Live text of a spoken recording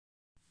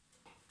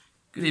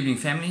Good evening,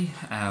 family.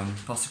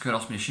 Pastor Kurt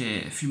asked me to share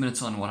a few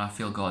minutes on what I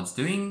feel God's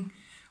doing,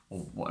 or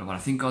what I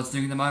think God's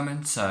doing at the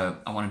moment. So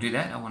I want to do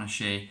that. I want to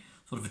share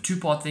sort of a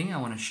two-part thing. I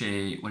want to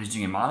share what He's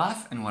doing in my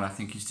life and what I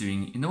think He's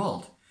doing in the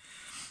world.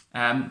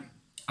 I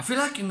feel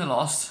like in the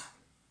last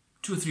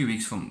 2 or 3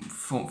 weeks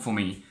for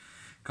me,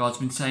 God's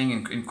been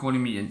saying and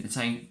calling me and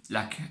saying,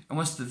 like,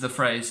 almost the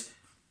phrase,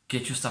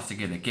 get your stuff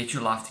together, get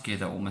your life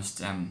together,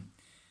 almost,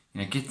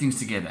 get things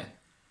together.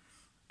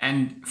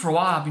 And for a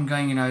while I've been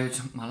going,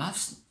 my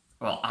life's,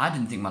 well, I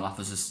didn't think my life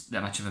was just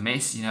that much of a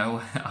mess,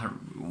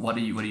 what are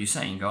you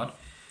saying, God?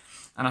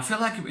 And I feel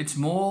like it's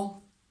more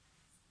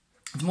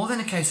than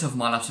a case of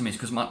my life's a mess,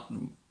 because I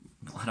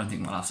don't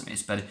think my life's a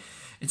mess, but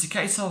it's a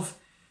case of,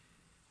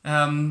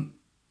 how do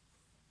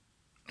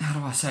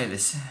I say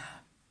this?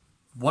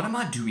 What am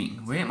I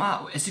doing? Where am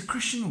I, as a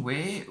Christian,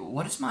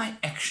 what is my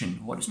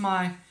action? What is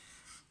my,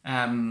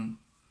 I'm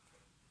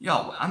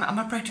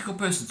a practical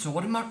person, so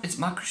it's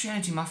my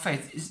Christianity, my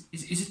faith,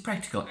 is it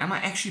practical? Am I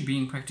actually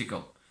being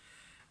practical?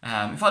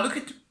 If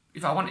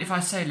I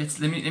say, let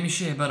me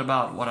share a bit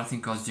about what I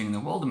think God's doing in the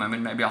world at the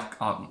moment,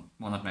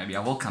 maybe I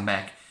will come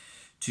back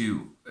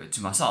to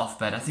myself,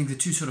 but I think the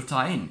two sort of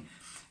tie in.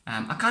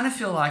 I kind of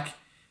feel like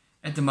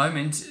at the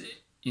moment,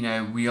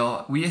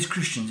 we as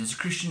Christians, or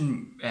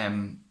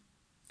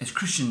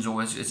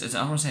as I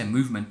don't want to say a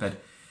movement,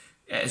 but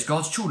as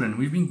God's children,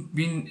 we've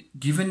been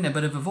given a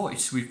bit of a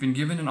voice. We've been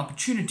given an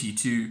opportunity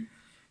to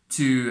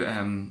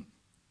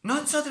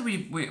not so that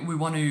we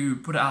want to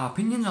put our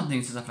opinions on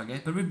things and stuff like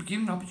that, but we've been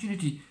given an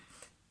opportunity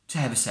to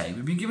have a say.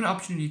 We've been given an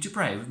opportunity to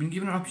pray. We've been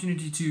given an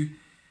opportunity to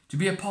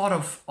be a part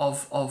of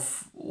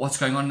what's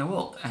going on in the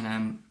world.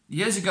 And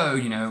years ago,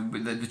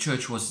 the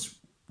church was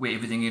where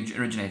everything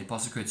originated.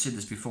 Pastor Kurt said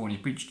this before when he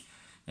preached.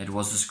 It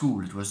was the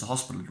school, it was the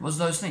hospital, it was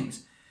those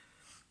things.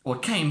 Or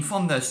it came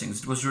from those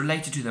things, it was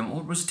related to them,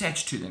 or it was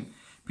attached to them.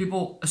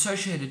 People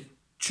associated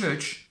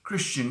church,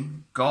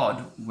 Christian,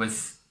 God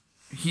with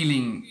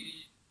healing,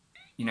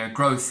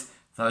 growth,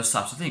 those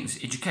types of things,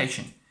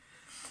 education.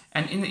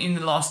 And in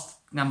the last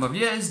number of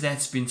years,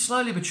 that's been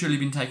slowly but surely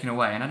been taken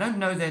away. And I don't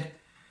know that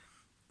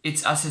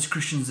it's us as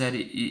Christians that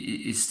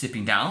is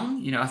stepping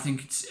down. I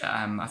think it's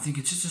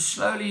just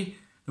slowly,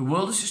 the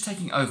world is just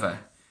taking over.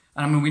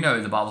 And I mean, we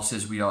know the Bible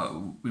says we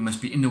must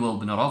be in the world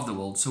but not of the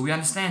world. So we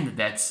understand that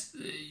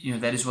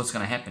that is what's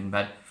going to happen.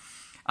 But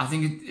I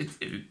think it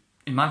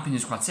in my opinion,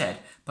 is quite sad.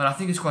 But I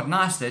think it's quite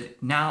nice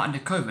that now under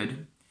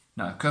COVID,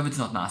 no, COVID's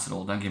not nice at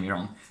all, don't get me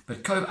wrong.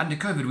 But under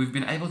COVID, we've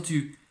been able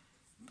to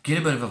get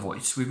a bit of a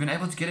voice. We've been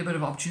able to get a bit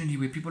of opportunity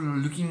where people are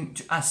looking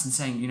to us and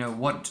saying,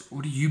 what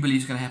do you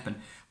believe is going to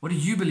happen? What do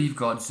you believe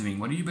God's doing?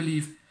 What do you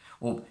believe?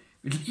 Or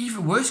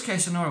even worst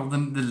case scenario,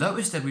 the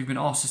lowest that we've been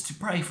asked is to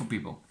pray for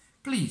people.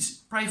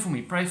 Please, pray for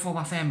me, pray for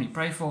my family,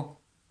 pray for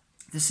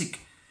the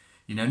sick.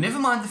 Never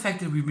mind the fact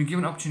that we've been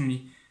given an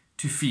opportunity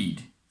to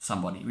feed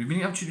somebody. We've been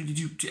given an opportunity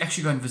to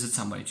actually go and visit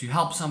somebody, to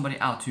help somebody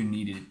out who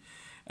needed it.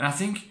 And I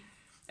think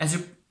as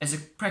a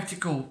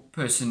practical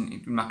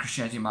person in my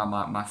Christianity,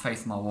 my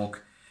faith, my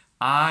walk,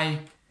 I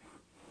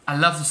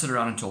love to sit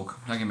around and talk.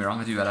 Don't get me wrong,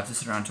 I do. I love to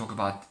sit around and talk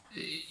about,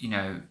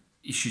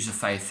 issues of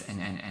faith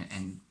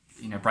and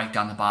break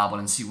down the Bible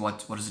and see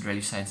what does it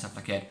really say and stuff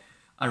like that.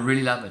 I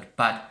really love it.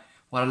 But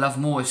what I love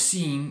more is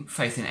seeing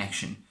faith in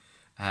action.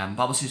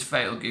 Bible says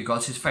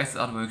God says faith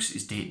without works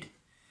is dead.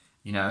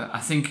 I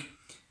think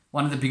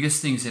one of the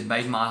biggest things that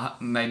made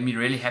me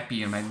really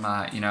happy and made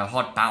my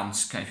heart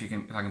bounce, if I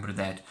can put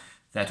it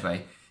that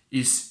way,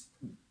 is,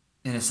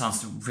 and it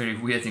sounds a very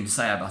weird thing to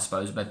say, I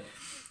suppose, but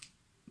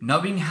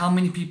knowing how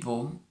many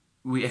people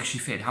we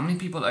actually fed, how many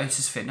people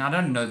Oasis fed. Now I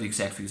don't know the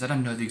exact figures. I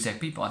don't know the exact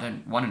people. I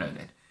don't want to know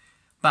that,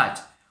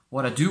 but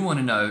what I do want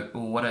to know,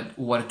 or what I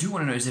do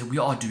want to know, is that we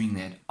are doing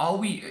that. Are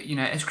we,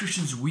 as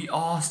Christians, we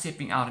are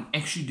stepping out and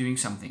actually doing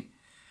something.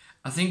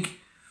 I think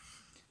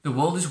the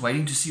world is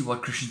waiting to see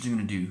what Christians are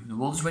going to do. The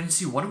world is waiting to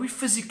see what are we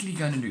physically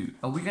going to do.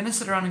 Are we going to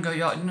sit around and go,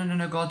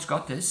 no, God's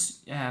got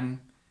this,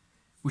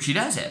 which He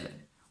does have it.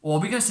 Or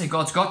are we going to say,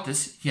 God's got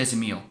this, here's a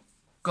meal.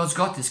 God's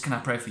got this, can I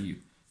pray for you?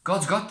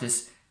 God's got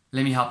this,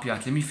 let me help you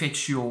out. Let me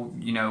fetch you, or,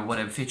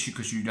 fetch you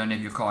because you don't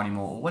have your car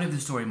anymore, or whatever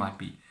the story might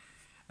be.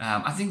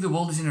 I think the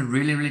world is in a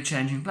really, really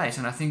challenging place,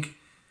 and I think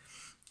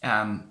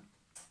I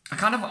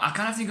kind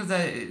of think of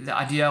the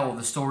idea or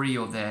the story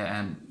or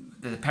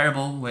the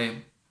parable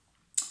where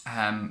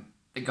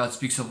God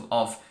speaks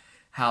of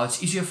how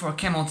it's easier for a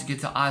camel to get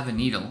to the eye of a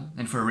needle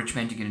than for a rich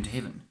man to get into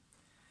heaven.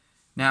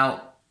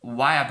 Now,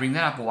 why I bring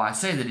that up, or why I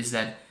say that, is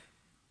that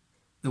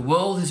the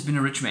world has been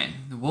a rich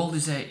man. The world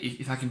is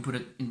if I can put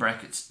it in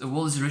brackets, the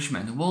world is a rich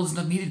man. The world has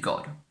not needed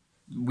God.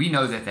 We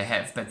know that they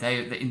have, but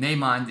they in their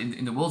mind,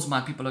 in the world's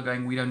mind, people are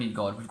going, we don't need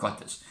God, we've got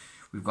this.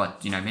 We've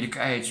got,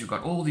 medical aids, we've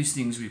got all these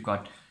things, we've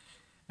got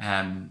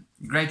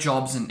great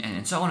jobs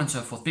and so on and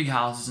so forth, big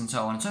houses and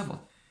so on and so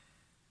forth.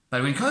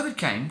 But when COVID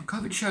came,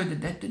 COVID showed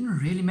that didn't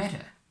really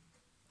matter.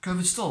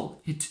 COVID still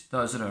hit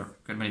those that have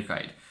got medical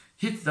aid,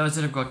 hit those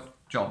that have got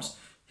jobs,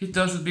 hit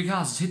those with big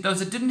houses, hit those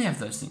that didn't have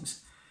those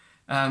things.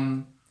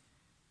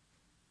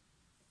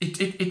 It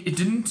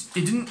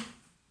didn't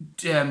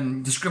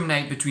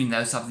discriminate between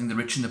those type of things, the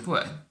rich and the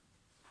poor.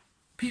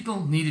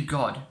 People needed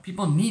God.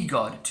 People need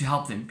God to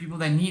help them. People,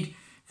 they need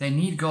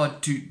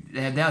God to,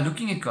 they are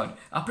looking at God.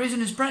 Our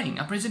president is praying.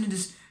 Our president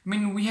is,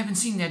 we haven't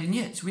seen that in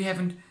years. We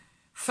haven't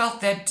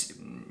felt that,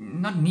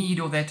 not need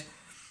or that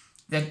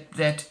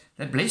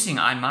blessing,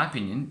 in my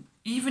opinion,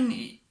 even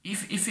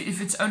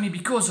if it's only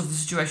because of the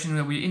situation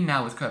that we're in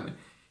now with COVID.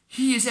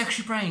 He is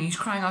actually praying. He's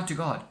crying out to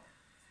God.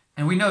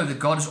 And we know that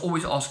God is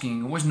always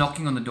asking, always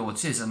knocking on the door. It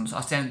says, and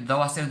I stand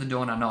at the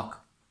door and I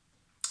knock.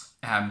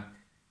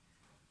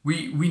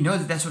 We know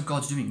that that's what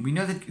God's doing. We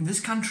know that in this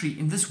country,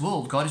 in this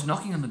world, God is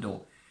knocking on the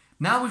door.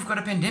 Now we've got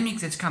a pandemic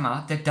that's come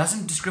out that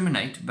doesn't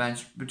discriminate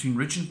between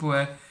rich and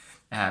poor,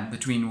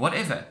 between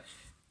whatever.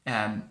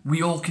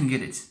 We all can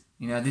get it.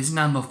 There's a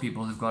number of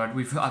people who've got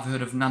it. I've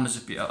heard of numbers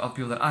of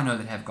people that I know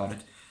that have got it.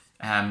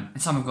 And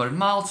some have got it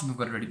mild, some have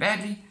got it really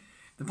badly.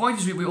 The point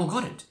is we all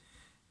got it.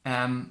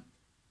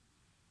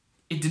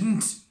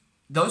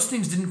 Those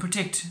things hasn't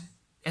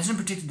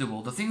protected the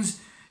world. The things,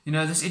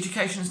 this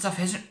education and stuff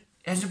hasn't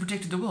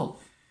protected the world.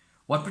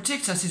 What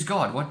protects us is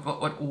God.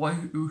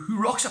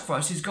 Who rocks up for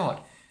us is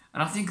God.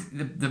 And I think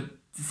the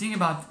thing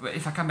about,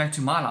 if I come back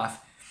to my life,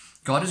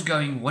 God is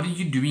going, what are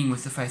you doing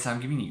with the faith I'm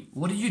giving you?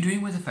 What are you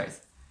doing with the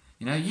faith?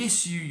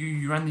 Yes,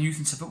 you run the youth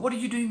and stuff, but what are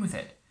you doing with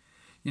it?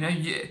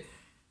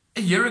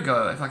 A year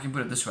ago, if I can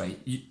put it this way,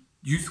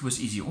 youth was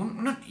easy. Well,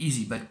 not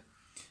easy, but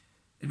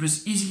it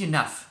was easy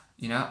enough.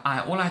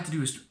 All I had to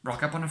do was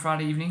rock up on a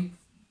Friday evening,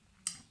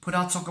 put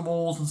out soccer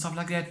balls and stuff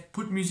like that,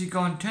 put music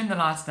on, turn the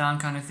lights down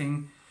kind of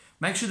thing,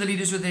 make sure the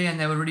leaders were there and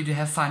they were ready to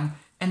have fun,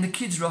 and the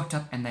kids rocked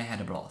up and they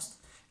had a blast.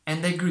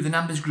 And they grew, the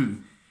numbers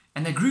grew.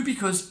 And they grew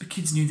because the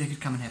kids knew they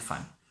could come and have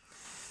fun.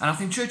 And I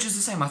think church is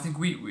the same. I think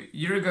a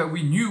year ago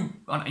we knew,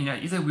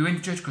 either we went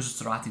to church because it's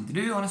the right thing to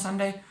do on a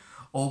Sunday,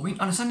 or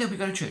on a Sunday we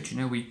go to church.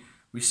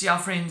 We see our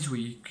friends,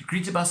 we get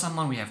greeted by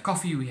someone, we have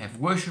coffee, we have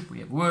worship, we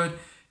have word,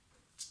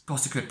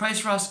 Pastor Kurt prays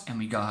for us, and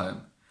we go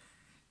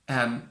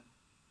home.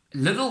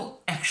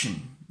 Little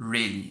action,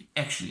 really,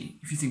 actually,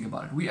 if you think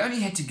about it. We only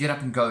had to get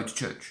up and go to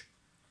church.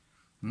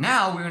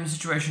 Now we're in a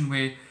situation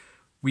where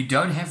we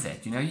don't have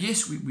that.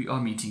 Yes, we are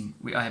meeting.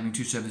 We are having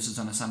 2 services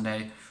on a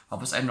Sunday,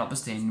 8:30 and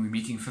 8:10. We're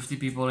meeting 50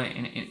 people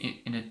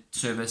in a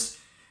service,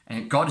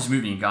 and God is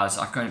moving, guys.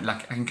 I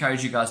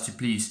encourage you guys to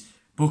please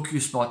book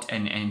your spot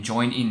and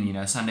join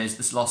in. Sundays.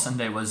 This last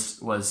Sunday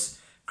was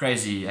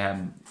crazy.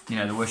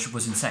 The worship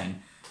was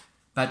insane,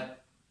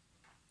 but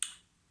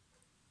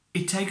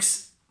it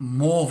takes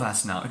more of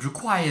us now. It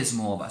requires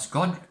more of us.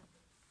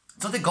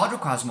 It's not that God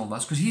requires more of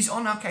us, because He's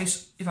on our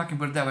case, if I can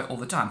put it that way, all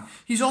the time.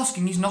 He's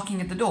asking, He's knocking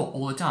at the door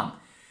all the time.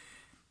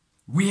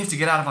 We have to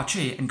get out of our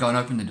chair and go and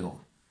open the door.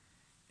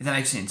 If that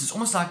makes sense. It's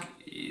almost like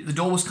the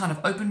door was kind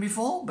of open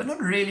before, but not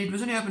really. It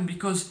was only open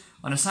because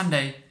on a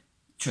Sunday,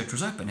 church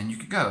was open and you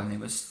could go, and there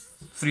was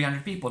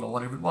 300 people or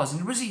whatever it was, and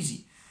it was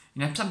easy.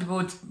 Some people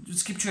would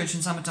skip church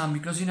in summertime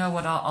because,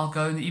 I'll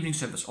go in the evening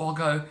service, or I'll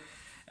go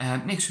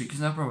next week, it's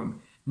no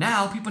problem.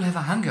 Now people have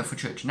a hunger for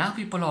church. Now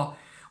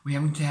we're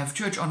having to have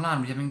church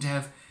online. We're having to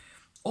have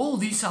all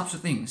these types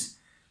of things,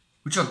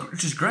 which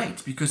is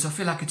great, because I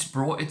feel like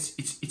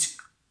it's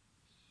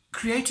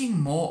creating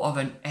more of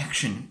an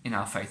action in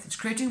our faith. It's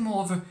creating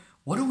more of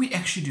what are we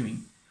actually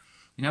doing?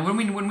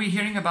 When we're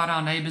hearing about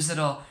our neighbors that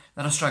are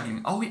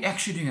struggling, are we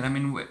actually doing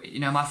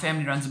it? My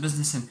family runs a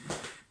business, and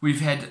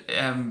we've had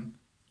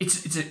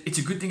it's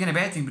a good thing and a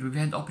bad thing, but we've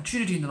had the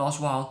opportunity in the last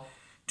while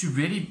to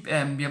really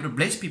be able to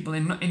bless people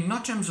in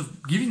not terms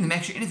of giving them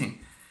actually anything,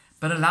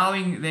 but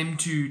allowing them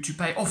to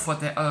pay off what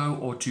they owe,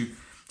 or to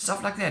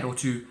stuff like that, or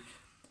to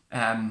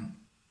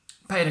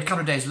pay it a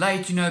couple of days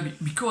late,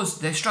 because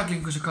they're struggling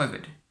because of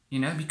COVID,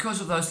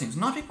 because of those things.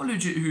 Not people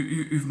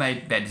who've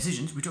made bad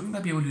decisions. We're talking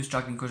about people who are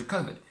struggling because of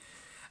COVID.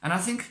 And I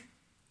think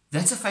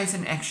that's a faith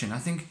in action. I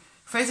think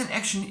faith in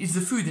action is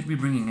the food that we're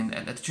bringing and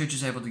that the church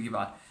is able to give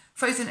out.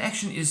 Faith in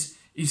action is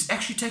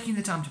actually taking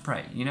the time to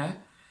pray,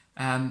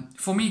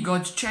 For me,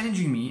 God's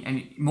challenging me,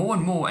 and more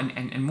and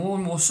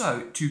more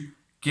so, to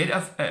get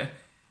a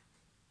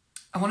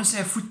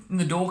foot in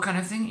the door kind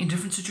of thing in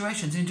different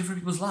situations, in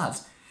different people's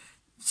lives.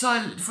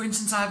 So, for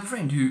instance, I have a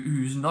friend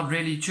who's not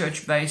really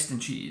church-based,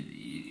 and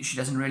she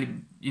doesn't really,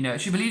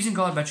 she believes in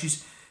God, but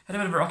she's had a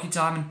bit of a rocky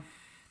time,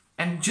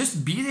 and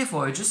just be there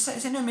for her. Just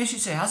send her a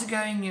message, say, how's it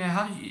going?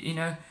 How do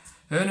her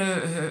and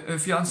her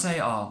fiance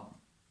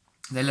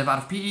they live out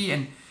of PE,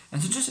 and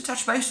so just to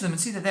touch base with them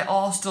and see that they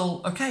are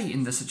still okay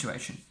in this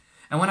situation.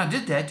 And when I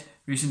did that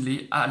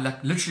recently, I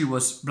literally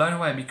was blown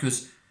away,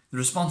 because the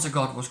response I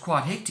got was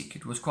quite hectic.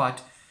 It was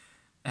quite,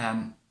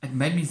 it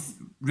made me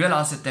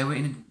realize that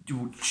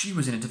she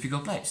was in a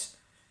difficult place.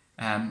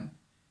 And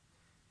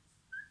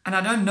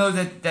I don't know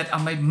that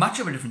I made much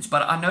of a difference,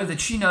 but I know that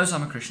she knows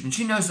I'm a Christian, and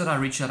she knows that I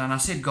reached out, and I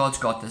said, God's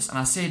got this. And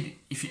I said,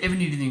 if you ever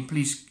need anything,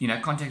 please,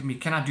 contact me.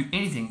 Can I do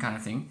anything, kind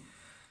of thing.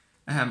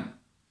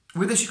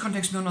 Whether she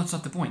contacts me or not is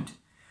not the point.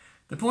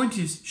 The point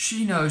is,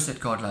 she knows that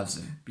God loves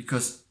her,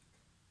 because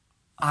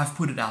I've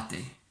put it out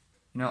there.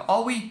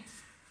 Are we?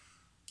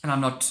 And I'm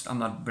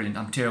not brilliant.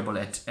 I'm terrible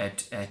at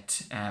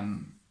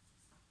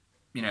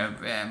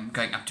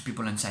going up to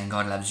people and saying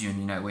God loves you,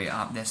 and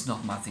that's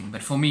not my thing.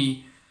 But for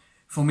me,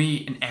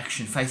 in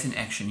action, faith in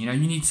action. You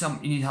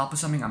need help with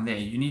something, I'm there.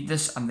 You need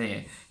this, I'm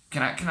there.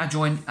 Can I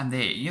join? I'm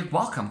there. You're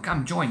welcome.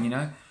 Come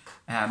join.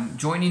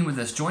 Join in with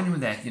this, join in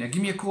with that.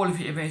 Give me a call if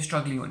you're ever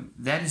struggling.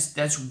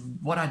 That's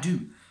what I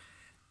do,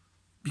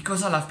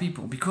 because I love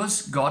people,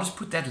 because God has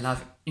put that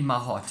love in my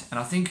heart, and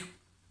I think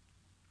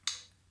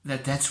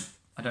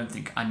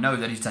I know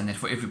that He's done that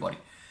for everybody.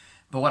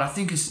 But what I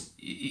think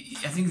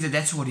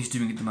that's what He's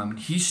doing at the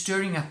moment. He's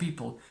stirring up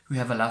people who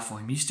have a love for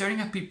Him. He's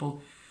stirring up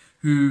people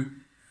who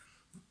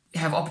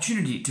have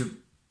opportunity to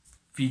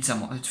feed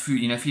someone,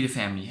 feed a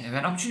family, have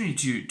an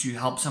opportunity to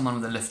help someone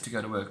with a lift to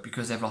go to work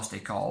because they've lost their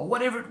car, or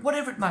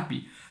whatever it might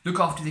be. Look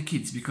after their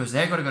kids because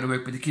they've got to go to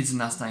work, but the kids are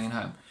now staying at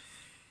home.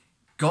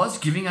 God's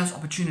giving us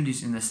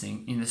opportunities in this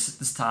thing, in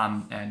this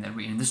time, and that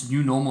we're in, this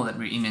new normal that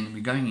we're in and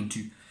we're going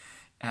into.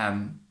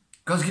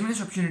 God's giving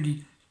us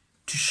opportunity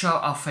to show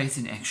our faith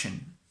in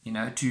action.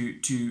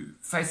 To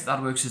faith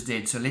without works is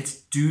dead. So let's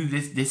do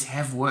this. Let's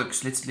have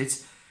works.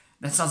 Let's.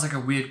 That sounds like a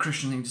weird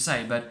Christian thing to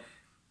say, but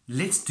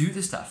let's do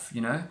the stuff.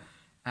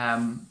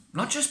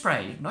 Not just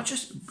pray, not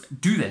just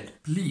do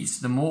that. Please,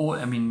 the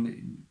more.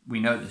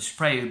 We know this.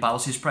 Pray. The Bible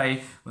says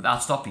pray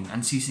without stopping,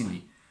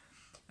 unceasingly.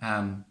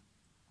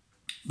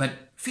 But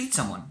feed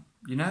someone.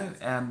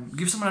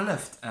 Give someone a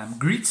lift.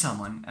 Greet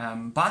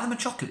someone. Buy them a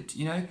chocolate.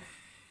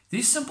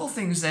 These simple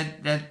things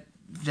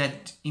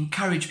that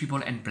encourage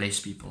people and bless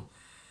people.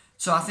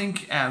 So I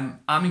think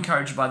I'm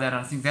encouraged by that,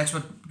 and I think that's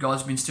what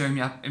God's been stirring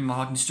me up in my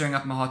heart and stirring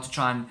up my heart to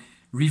try and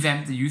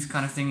revamp the youth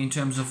kind of thing in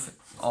terms of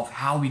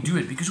how we do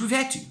it, because we've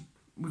had to.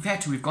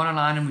 We've gone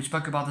online and we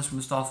spoke about this with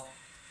the staff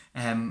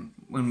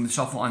when the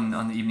staff were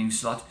on the evening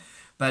slot.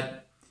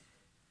 But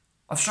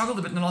I've struggled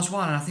a bit in the last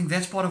while, and I think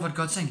that's part of what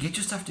God's saying. Get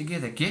your stuff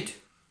together. Get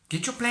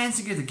your plans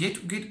together.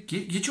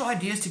 Get your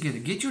ideas together.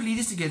 Get your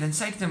leaders together and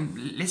say to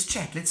them, let's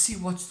chat. Let's see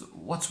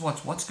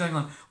what's going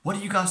on. What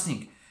do you guys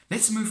think?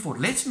 Let's move forward.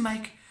 Let's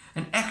make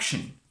an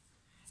action.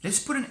 Let's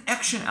put an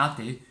action out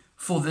there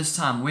for this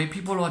time where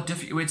people are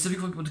where it's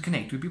difficult to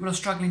connect, where people are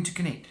struggling to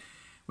connect,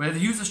 where the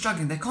youth are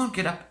struggling. They can't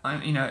get up,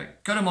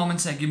 go to mom and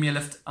say, give me a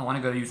lift. I want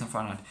to go to youth on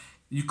Friday night.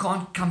 You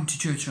can't come to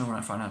church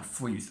on Friday night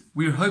for youth.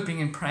 We're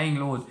hoping and praying,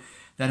 Lord,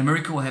 that a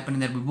miracle will happen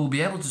and that we will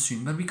be able to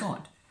soon, but we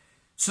can't.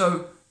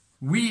 So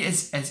we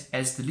as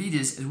the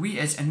leaders,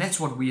 and that's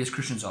what we as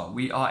Christians are.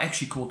 We are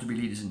actually called to be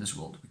leaders in this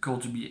world. We're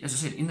called to be, as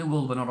I said, in the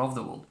world, but not of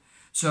the world.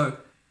 So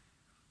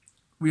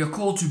we are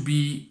called to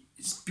be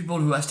people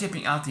who are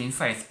stepping out there in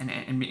faith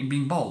and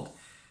being bold.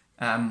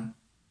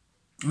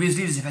 We as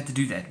leaders have had to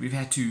do that. We've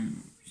had to,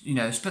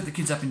 split the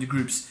kids up into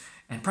groups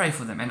and pray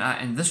for them.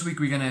 And this week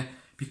we're going to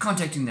be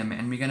contacting them,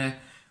 and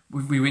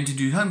we went to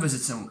do home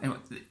visits. And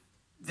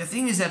the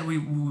thing is that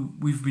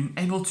we've been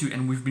able to,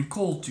 and we've been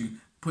called to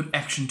put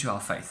action to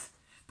our faith,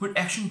 put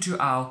action to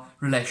our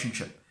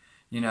relationship.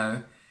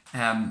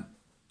 Some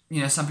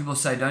people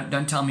say,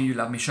 don't tell me you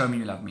love me, show me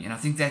you love me. And I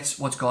think that's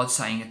what God's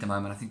saying at the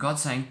moment. I think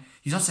God's saying,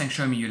 He's not saying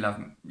show me you love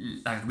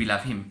me, like we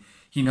love Him.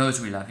 He knows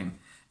we love Him,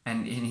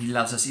 and He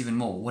loves us even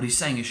more. What He's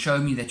saying is show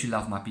me that you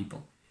love my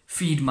people,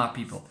 feed my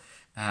people.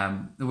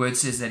 The word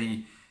says that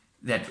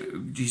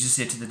Jesus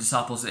said to the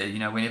disciples,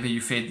 whenever you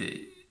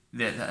fed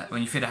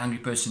when you fed a hungry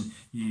person,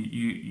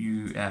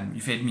 you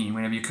fed me.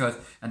 Whenever you clothed,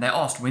 and they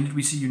asked, when did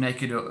we see you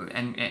naked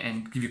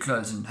and give you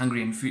clothes, and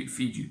hungry and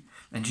feed you?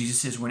 And Jesus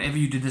says, whenever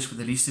you did this for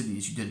the least of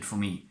these, you did it for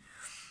me.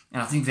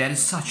 And I think that is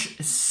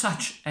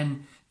such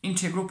an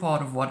integral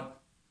part of what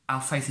our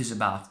faith is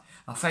about.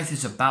 Our faith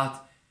is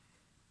about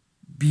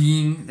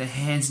being the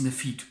hands and the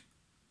feet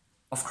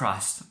of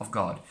Christ, of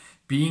God,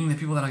 being the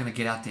people that are going to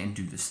get out there and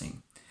do this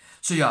thing.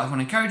 So I want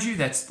to encourage you.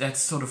 That's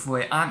sort of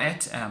where I'm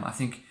at. I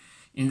think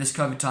in this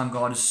COVID time,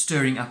 God is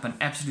stirring up an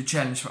absolute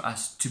challenge for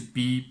us to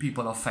be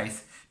people of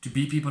faith, to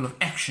be people of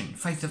action,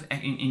 faith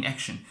in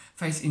action,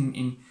 faith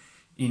in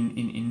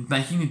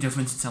making a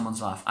difference in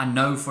someone's life. I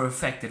know for a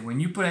fact that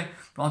when you plant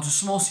a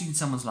small seed in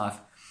someone's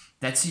life,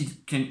 that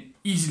seed can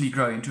easily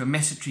grow into a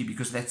massive tree,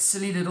 because that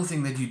silly little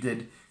thing that you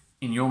did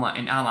in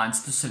our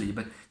minds, still silly,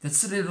 but that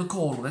silly little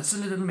call, or that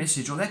silly little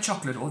message, or that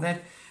chocolate, or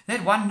that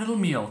one little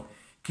meal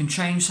can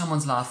change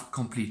someone's life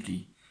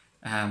completely.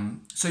 I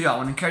want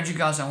to encourage you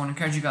guys. I want to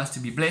encourage you guys to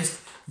be blessed.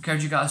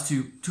 Encourage you guys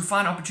to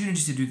find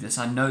opportunities to do this.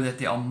 I know that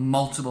there are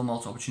multiple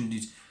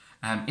opportunities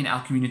in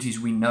our communities.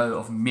 We know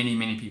of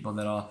many people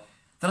that are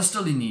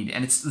still in need,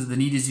 and the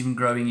need is even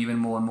growing even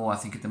more and more. I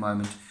think at the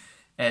moment,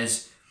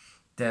 as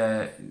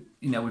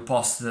we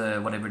pass the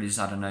whatever it is,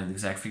 I don't know the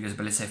exact figures,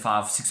 but let's say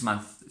 5-6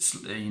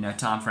 month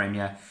time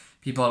frame.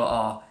 People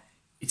are.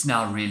 It's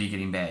now really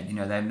getting bad.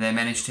 They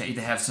managed to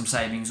either have some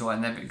savings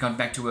and they've gone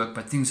back to work,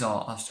 but things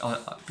are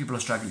people are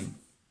struggling.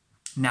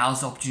 Now is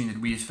the opportunity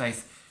that we as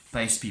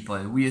faith-based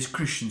people, we as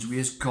Christians, we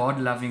as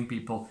God-loving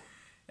people,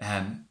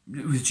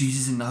 with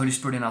Jesus and the Holy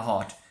Spirit in our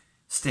heart,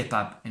 step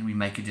up and we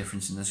make a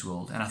difference in this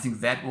world. And I think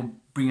that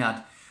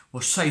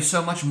will say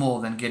so much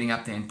more than getting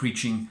up there and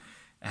preaching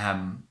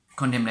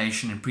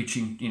condemnation and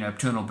preaching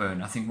eternal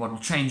burn. I think what will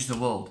change the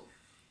world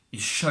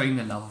is showing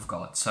the love of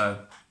God.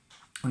 So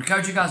I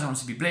encourage you guys. I want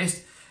us to be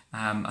blessed.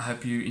 I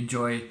hope you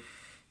enjoy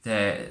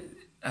the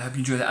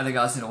other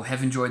guys that all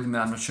have enjoyed them.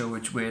 I'm not sure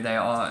where they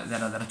are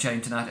that are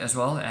chatting tonight as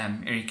well.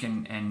 Eric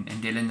and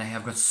Dylan, they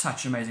have got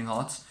such amazing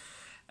hearts.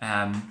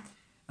 I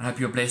hope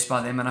you're blessed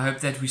by them, and I hope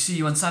that we see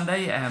you on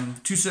Sunday.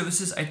 2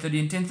 services, 8:30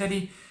 and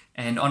 10:30,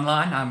 and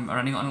online. I'm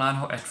running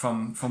online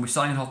we're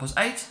starting at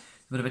 8:30.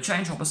 A bit of a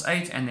change,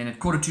 8:30, and then at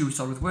 2:45 we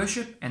start with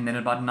worship, and then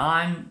about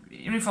 9,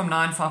 even from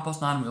 9,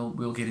 9:05,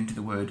 we'll get into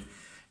the word.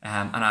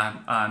 And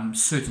I'm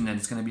certain that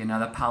it's going to be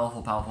another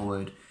powerful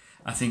word.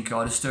 I think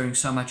God is stirring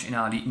so much in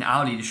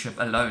our leadership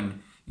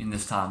alone in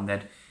this time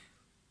that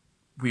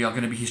we are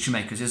going to be history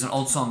makers. There's an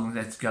old song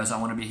that goes, "I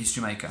want to be a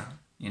history maker."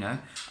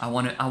 I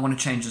want to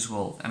change this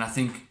world, and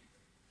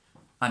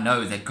I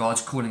know that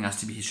God's calling us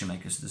to be history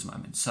makers at this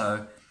moment.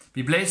 So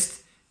be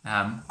blessed.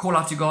 Call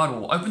out to God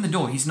or open the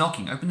door. He's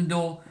knocking. Open the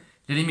door.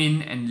 Let him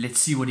in, and let's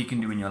see what he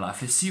can do in your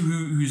life. Let's see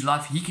whose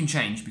life he can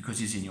change because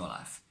he's in your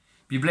life.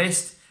 Be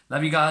blessed.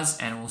 Love you guys,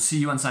 and we'll see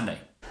you on Sunday.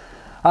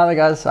 Hi there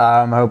guys,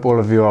 I hope all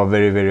of you are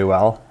very, very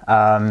well.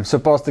 So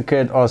Pastor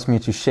Kurt asked me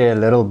to share a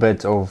little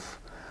bit of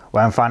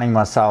where I'm finding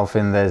myself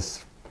in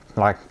this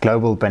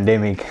global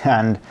pandemic,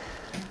 and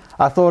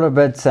I thought a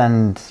bit,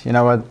 and you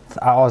know what,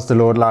 I asked the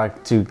Lord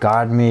to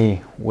guide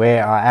me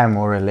where I am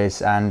more or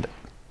less, and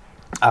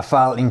I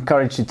felt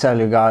encouraged to tell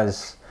you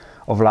guys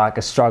of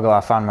a struggle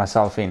I found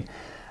myself in.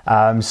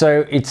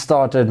 So it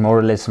started more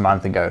or less a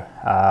month ago.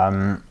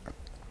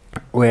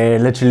 Where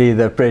literally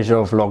the pressure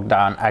of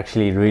lockdown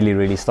actually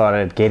really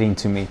started getting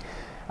to me.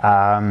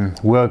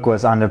 Work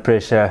was under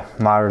pressure,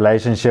 my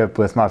relationship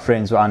with my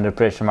friends were under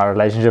pressure, my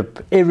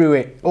relationship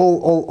everywhere,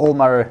 all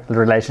my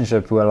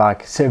relationships were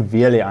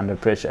severely under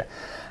pressure.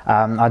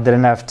 I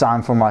didn't have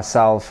time for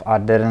myself, I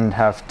didn't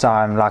have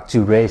time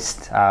to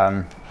rest.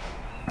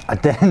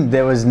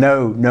 There was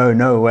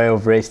no way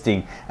of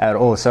resting at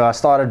all, so I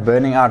started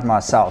burning out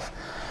myself,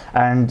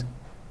 and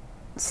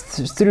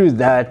through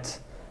that,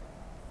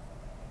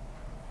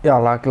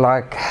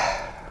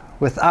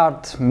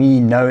 without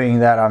me knowing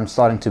that I'm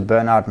starting to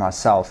burn out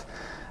myself,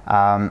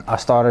 I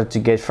started to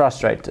get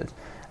frustrated,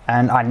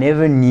 and I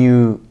never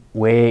knew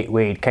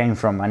where it came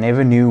from. I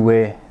never knew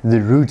where the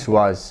root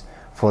was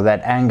for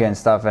that anger and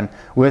stuff, and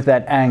with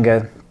that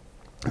anger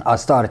I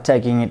started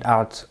taking it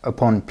out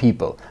upon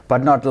people,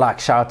 but not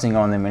shouting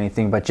on them or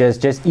anything, but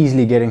just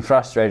easily getting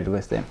frustrated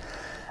with them.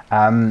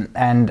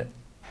 And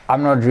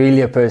I'm not really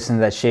a person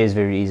that shares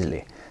very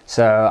easily.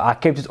 So I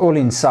kept it all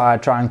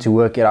inside, trying to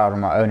work it out on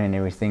my own and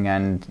everything,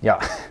 and yeah,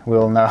 we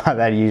all know how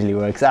that usually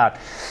works out.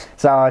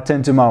 So I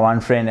turned to my one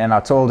friend and I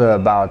told her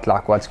about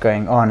what's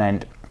going on,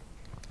 and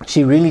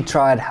she really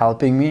tried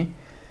helping me,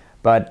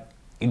 but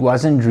it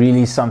wasn't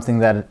really something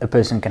that a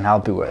person can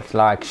help you with.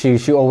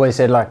 She always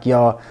said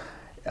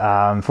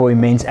for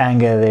immense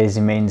anger there's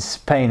immense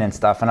pain and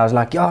stuff, and I was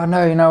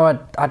no, you know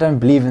what, I don't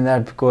believe in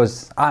that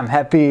because I'm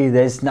happy,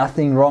 there's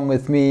nothing wrong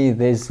with me,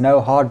 there's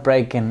no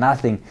heartbreak and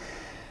nothing.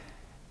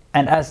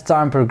 And as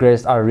time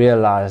progressed, I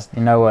realized,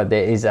 you know what,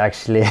 there is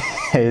actually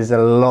there's a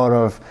lot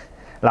of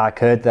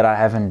hurt that I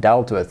haven't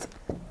dealt with.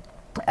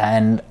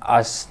 And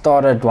I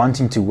started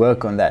wanting to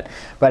work on that.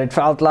 But it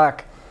felt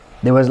like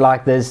there was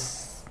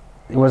this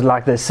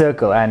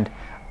circle, and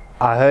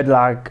I heard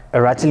a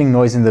rattling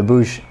noise in the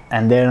bush,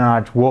 and then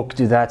I'd walk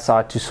to that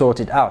side to sort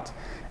it out.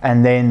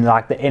 And then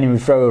the enemy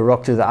throw a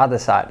rock to the other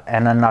side.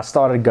 And then I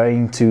started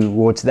going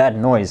towards that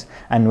noise.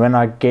 And when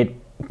I get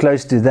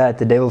close to that,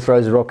 the devil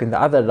throws a rock in the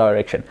other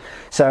direction.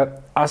 So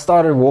I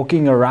started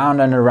walking around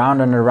and around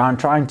and around,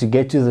 trying to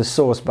get to the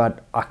source,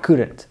 but I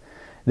couldn't.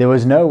 There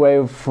was no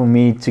way for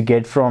me to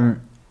get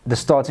from the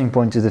starting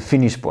point to the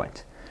finish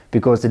point,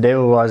 because the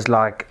devil was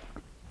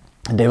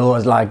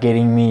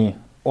getting me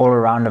all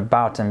around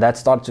about, and that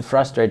started to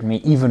frustrate me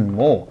even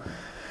more.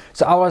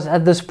 So I was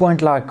at this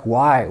point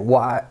why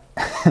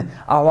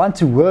I want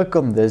to work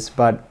on this,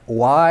 but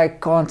why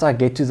can't I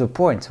get to the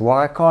point?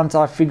 Why can't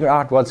I figure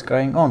out what's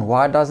going on?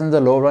 Why doesn't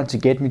the Lord want to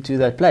get me to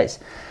that place?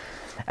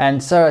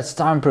 And so as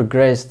time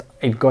progressed,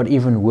 it got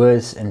even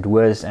worse and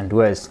worse and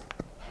worse.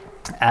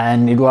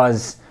 And I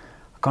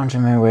can't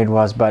remember where it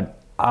was, but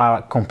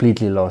I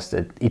completely lost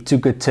it. It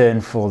took a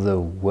turn for the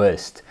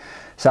worst.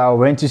 So I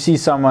went to see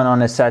someone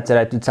on a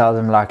Saturday to tell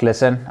them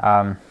listen,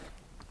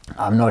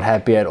 I'm not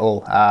happy at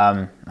all.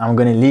 I'm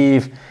going to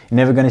leave. You're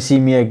never going to see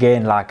me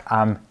again.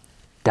 I'm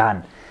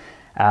done.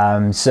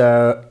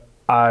 So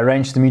I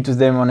arranged to meet with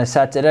them on a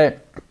Saturday,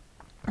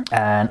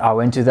 and I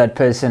went to that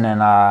person,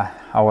 and I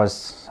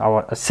was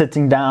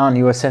sitting down.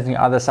 He was sitting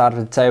on the other side of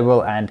the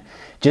table, and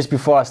just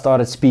before I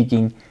started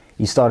speaking,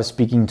 he started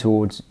speaking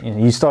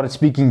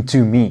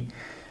to me,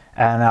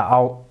 and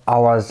I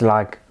was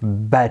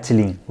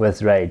battling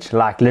with rage.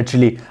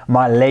 Literally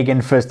my leg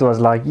and fist was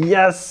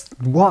yes,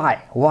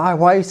 why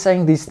are you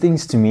saying these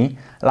things to me?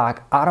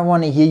 I don't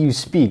want to hear you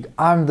speak.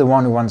 I'm the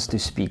one who wants to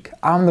speak.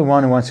 I'm the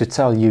one who wants to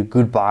tell you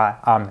goodbye.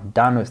 I'm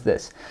done with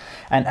this.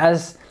 And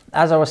as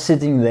I was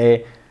sitting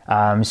there,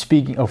 not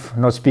speaking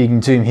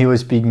to him, he was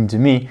speaking to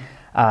me,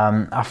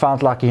 I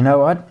felt you know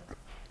what,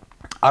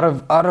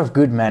 out of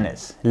good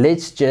manners,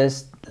 let's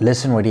just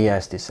listen what he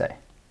has to say.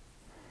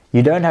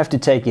 You don't have to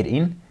take it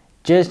in.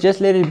 Just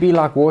let it be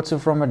like water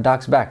from a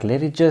duck's back.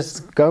 Let it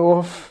just go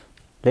off.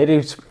 Let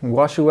it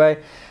wash away.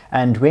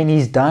 And when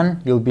he's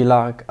done, you'll be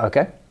like,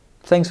 okay,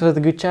 thanks for the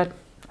good chat.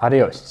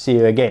 Adios. See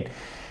you again.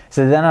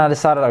 So then I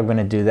decided I'm going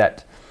to do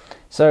that.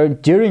 So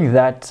during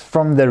that,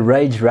 from the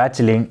rage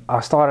rattling, I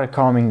started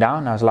calming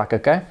down. I was like,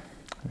 okay,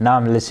 now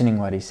I'm listening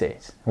what he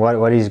says,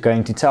 what he's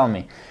going to tell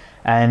me.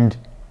 And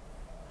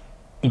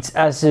it's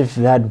as if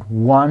that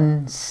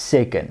 1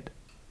 second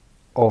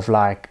of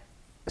like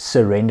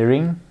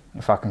surrendering,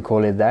 if I can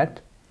call it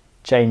that,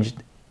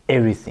 changed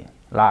everything.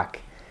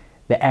 Like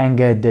the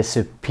anger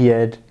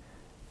disappeared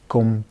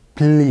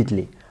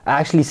completely.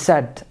 I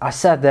sat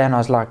there and I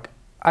was like,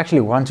 I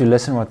actually want to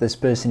listen what this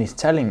person is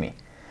telling me.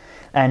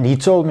 And he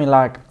told me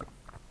like,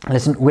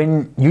 listen,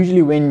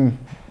 usually when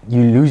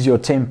you lose your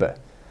temper,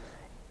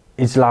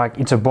 it's like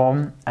it's a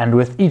bomb, and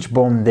with each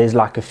bomb there's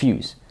like a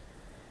fuse.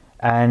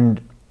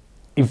 And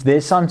if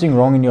there's something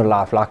wrong in your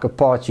life, like a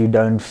part you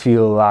don't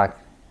feel like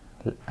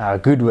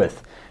good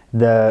with,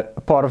 the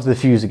part of the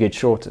fuse gets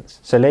shortened.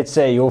 So let's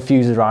say your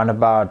fuse is around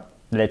about,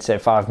 let's say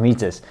 5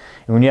 meters,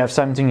 and when you have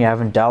something you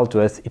haven't dealt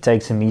with, it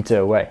takes a meter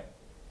away.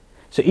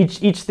 So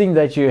each thing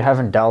that you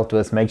haven't dealt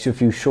with makes your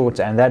fuse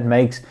shorter, and that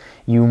makes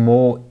you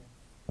more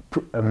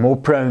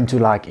prone to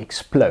like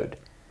explode.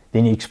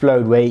 Then you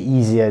explode way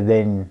easier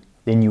than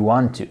you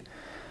want to.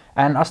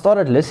 And I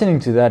started listening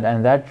to that,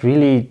 and that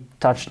really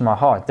touched my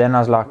heart. Then I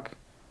was like,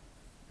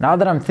 now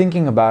that I'm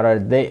thinking about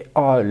it, there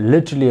are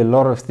literally a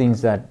lot of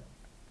things that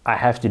I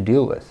have to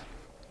deal with.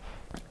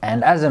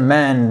 And as a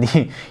man,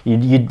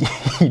 you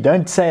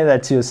don't say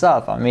that to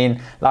yourself. I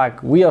mean,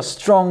 like, we are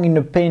strong,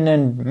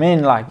 independent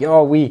men. Like,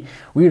 yo, we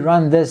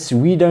run this.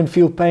 We don't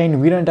feel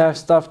pain. We don't have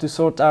stuff to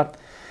sort out.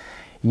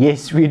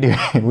 Yes, we do.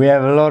 We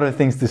have a lot of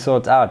things to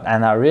sort out.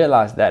 And I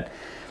realized that.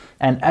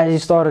 And as he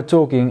started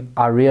talking,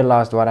 I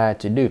realized what I had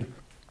to do.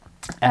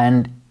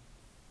 And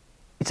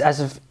it's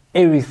as if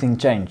everything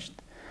changed.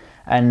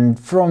 And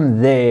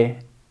from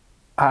there,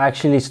 I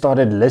actually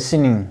started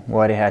listening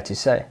what he had to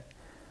say.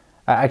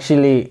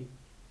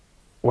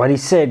 What he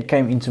said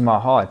came into my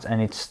heart, and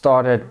it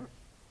started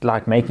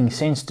like making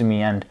sense to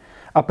me. And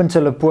up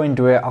until a point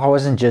where I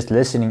wasn't just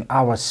listening,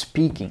 I was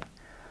speaking.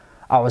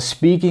 I was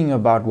speaking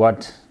about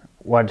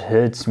what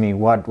hurts me,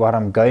 what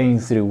I'm going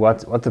through,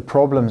 what the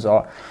problems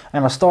are.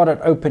 And I started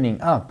opening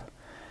up,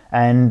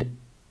 and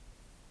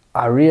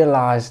I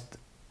realized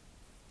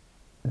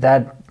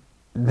that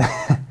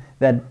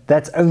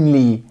that's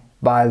only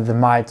by the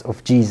might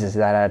of Jesus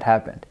that had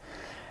happened.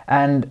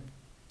 And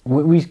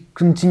we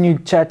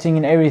continued chatting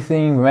and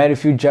everything. We made a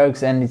few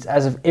jokes, and it's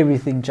as if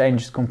everything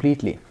changed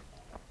completely.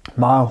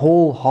 My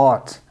whole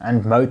heart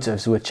and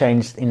motives were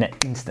changed in an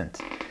instant.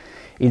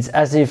 It's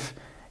as if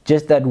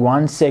just that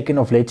 1 second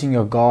of letting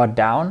your guard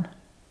down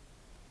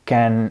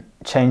can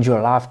change your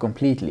life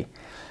completely.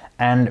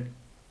 And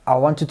I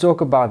want to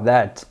talk about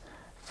that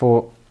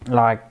for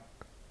like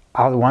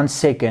how 1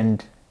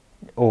 second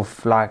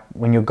of like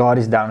when your guard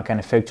is down can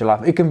affect your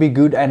life. It can be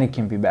good and it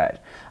can be bad.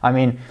 I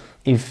mean,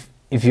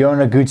 if you're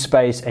in a good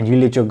space and you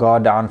let your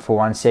guard down for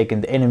 1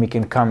 second, the enemy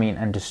can come in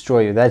and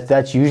destroy you.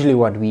 That's usually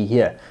what we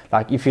hear.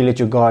 Like, if you let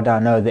your guard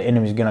down, no, the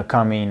enemy's gonna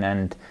come in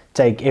and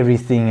take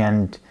everything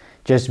and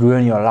just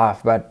ruin your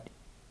life. But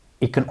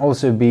it can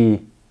also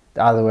be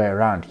the other way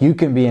around. You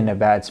can be in a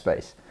bad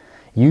space.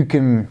 You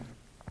can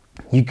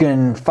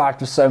fight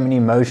with so many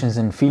emotions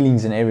and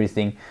feelings and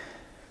everything,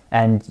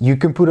 and you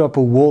can put up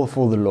a wall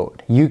for the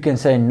Lord. You can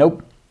say,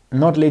 nope,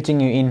 not letting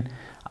you in.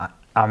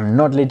 I'm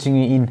not letting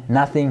you in.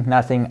 Nothing.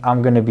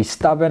 I'm going to be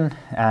stubborn,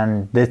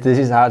 and this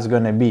is how it's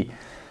going to be.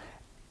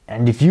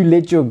 And if you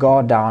let your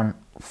guard down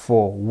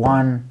for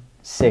 1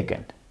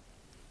 second,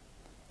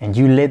 and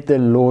you let the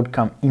Lord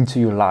come into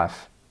your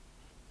life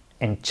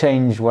and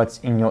change what's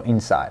in your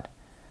inside,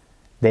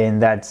 then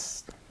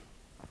that's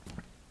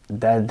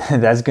going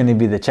to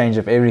be the change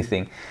of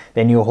everything.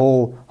 Then your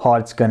whole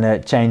heart's going to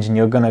change, and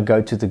you're going to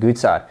go to the good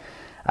side.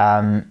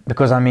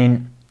 Because I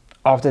mean,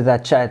 after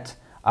that chat,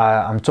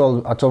 I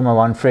told my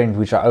one friend,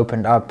 which I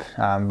opened up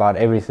about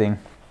everything,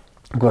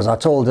 because I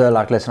told her,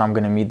 like, listen, I'm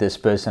going to meet this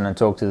person and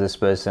talk to this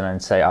person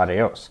and say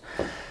adios.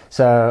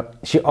 So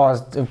she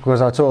asked,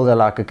 because I told her,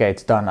 like, okay,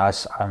 it's done,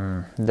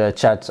 the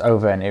chat's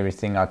over and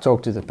everything. I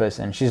talked to the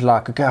person, and she's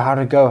like, okay, how'd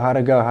it go?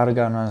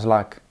 And I was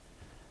like,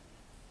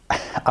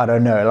 I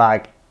don't know,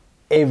 like,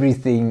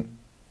 everything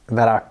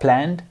that I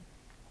planned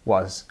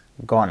was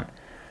gone.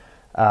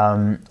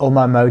 All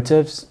my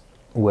motives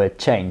were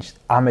changed.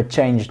 I'm a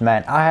changed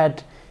man.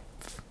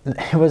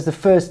 It was the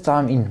first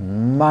time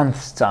in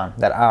months' time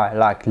that I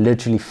like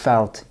literally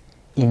felt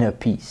inner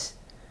peace.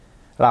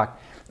 Like,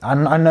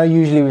 I know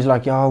usually it was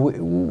like,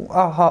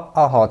 our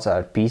hearts are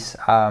at peace.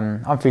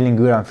 I'm feeling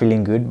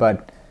good,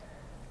 but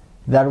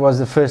that was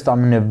the first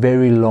time in a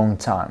very long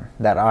time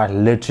that I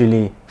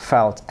literally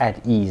felt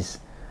at ease.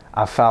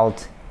 I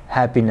felt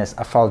happiness,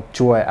 I felt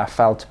joy, I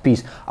felt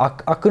peace. I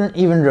couldn't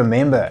even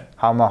remember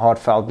how my heart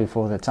felt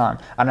before the time.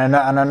 And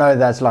I know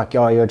that's like,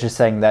 you're just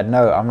saying that.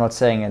 No, I'm not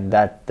saying it.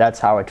 That's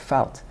how it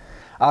felt.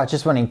 I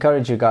just want to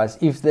encourage you guys,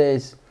 if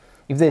there's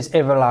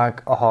ever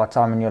like a hard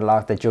time in your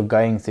life that you're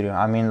going through,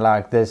 I mean,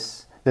 like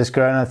this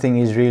corona thing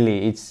is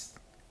really,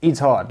 it's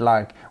hard.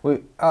 Like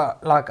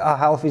like our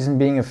health isn't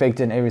being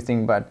affected and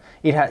everything, but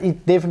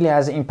it definitely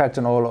has an impact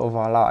on all of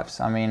our lives.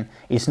 I mean,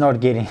 it's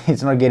not getting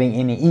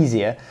any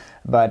easier,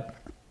 but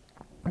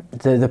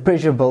the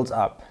pressure builds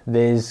up.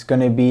 There's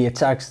going to be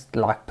attacks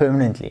like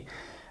permanently,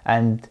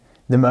 and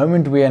the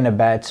moment we're in a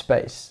bad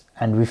space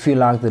and we feel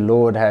like the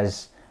Lord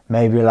has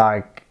maybe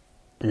like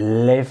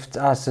left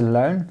us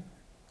alone,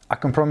 I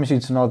can promise you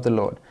it's not the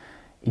Lord.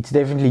 It's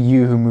definitely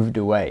you who moved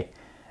away,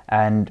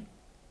 and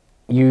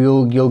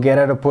you'll get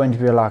at a point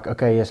where you're like,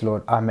 okay, yes,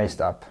 Lord, I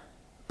messed up,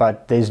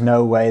 but there's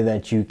no way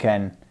that you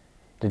can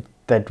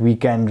that we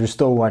can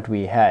restore what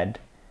we had.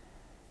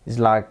 It's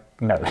like,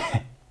 no.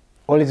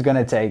 All it's going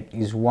to take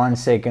is 1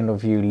 second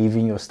of you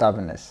leaving your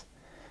stubbornness.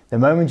 The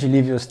moment you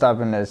leave your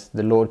stubbornness,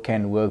 the Lord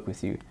can work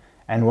with you.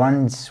 And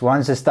once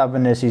the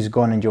stubbornness is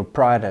gone and your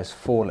pride has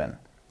fallen,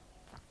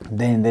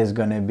 then there's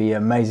going to be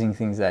amazing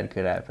things that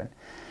could happen.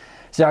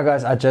 So yeah,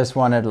 guys, I just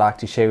wanted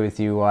to share with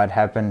you what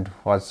happened,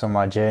 what's on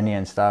my journey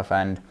and stuff.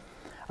 And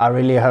I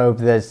really hope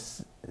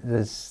this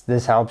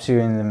helps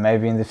you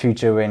maybe in the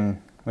future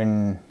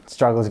when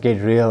struggles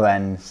get real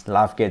and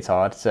life gets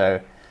hard. So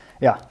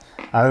yeah,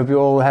 I hope you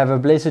all have a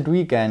blessed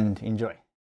week and enjoy.